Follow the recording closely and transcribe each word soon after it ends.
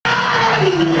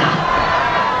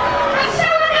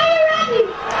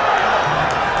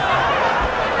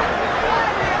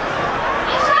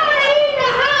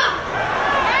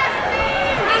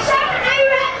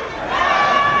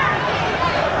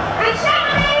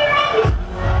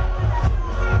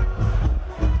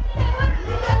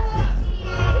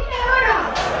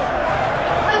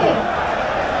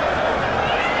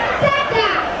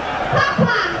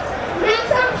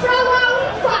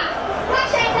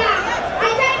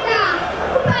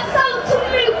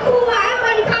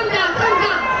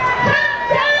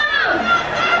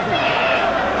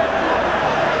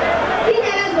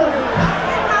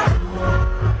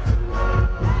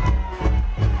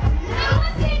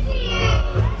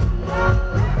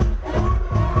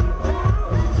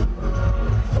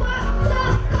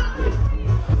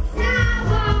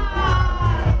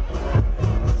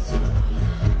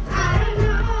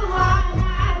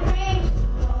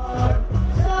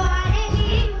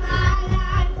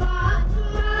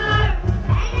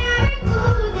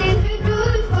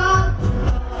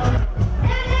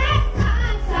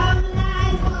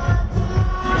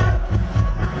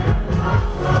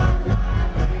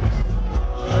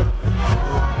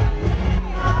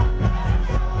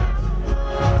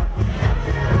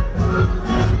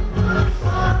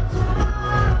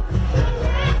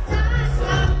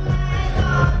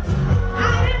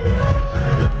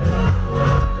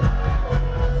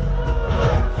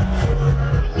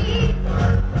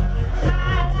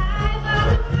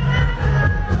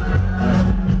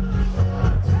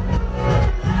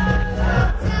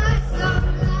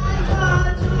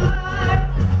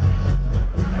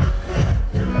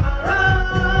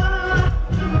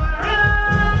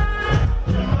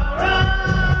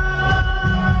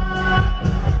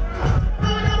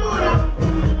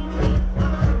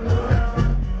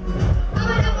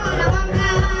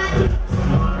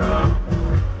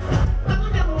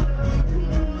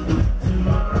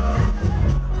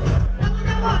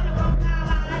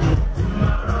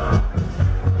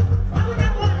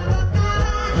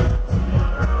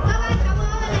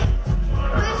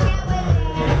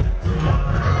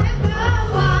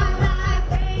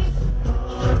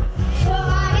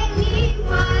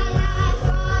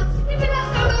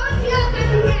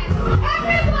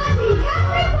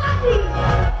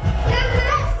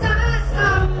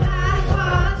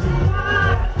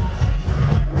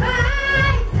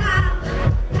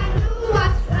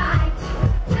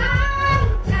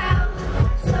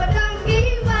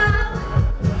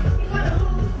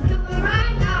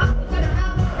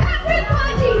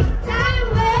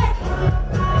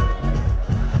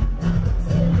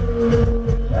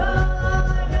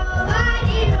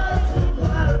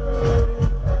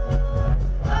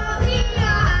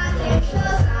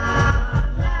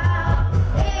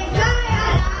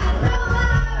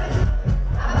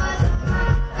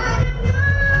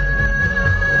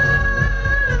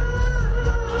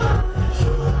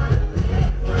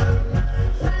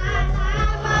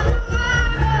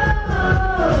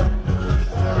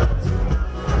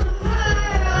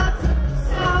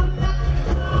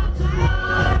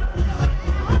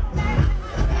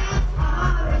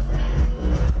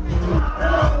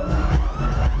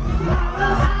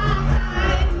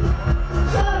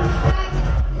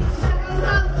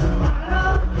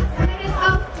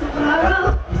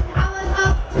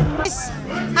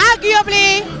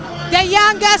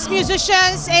youngest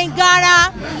musicians in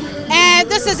Ghana, and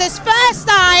this is his first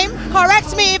time,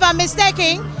 correct me if I'm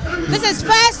mistaken, this is his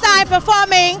first time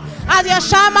performing at the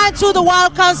Ashaiman to the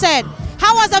World concert.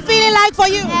 How was the feeling like for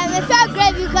you? It felt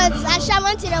great because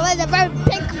Ashaiman to the World was a very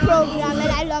big program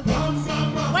and I love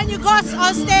it. When you got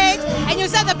on stage and you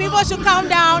said the people should calm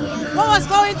down, what was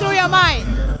going through your mind?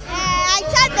 I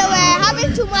thought they were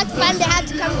having too much fun, they had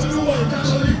to come to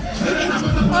stage.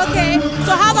 Okay,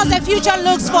 so how does the future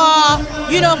looks for,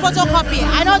 Foto Copy?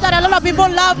 I know that a lot of people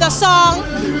love the song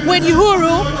with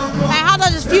Uhuru, and how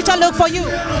does the future look for you?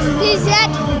 Is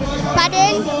it?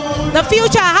 Pardon? The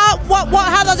future,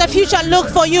 how does the future look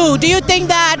for you? Do you think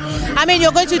that,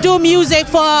 you're going to do music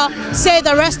for, say,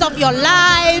 the rest of your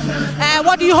life?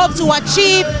 What do you hope to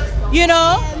achieve,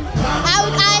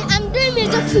 I'm doing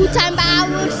music full time, but I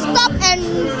will stop and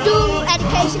do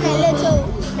education a little.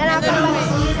 Then I'll come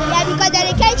back. Yeah, because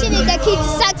education is the key to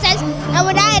success, and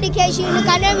without education, you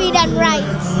cannot read and write.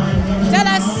 Tell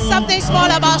us something small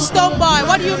about Stonebwoy.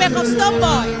 What do you make of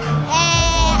Stonebwoy?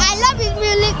 I love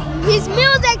his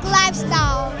music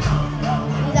lifestyle.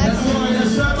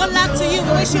 Good luck to you. We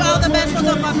wish you all the best,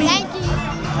 Foto Copy. Thank you.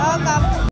 Welcome.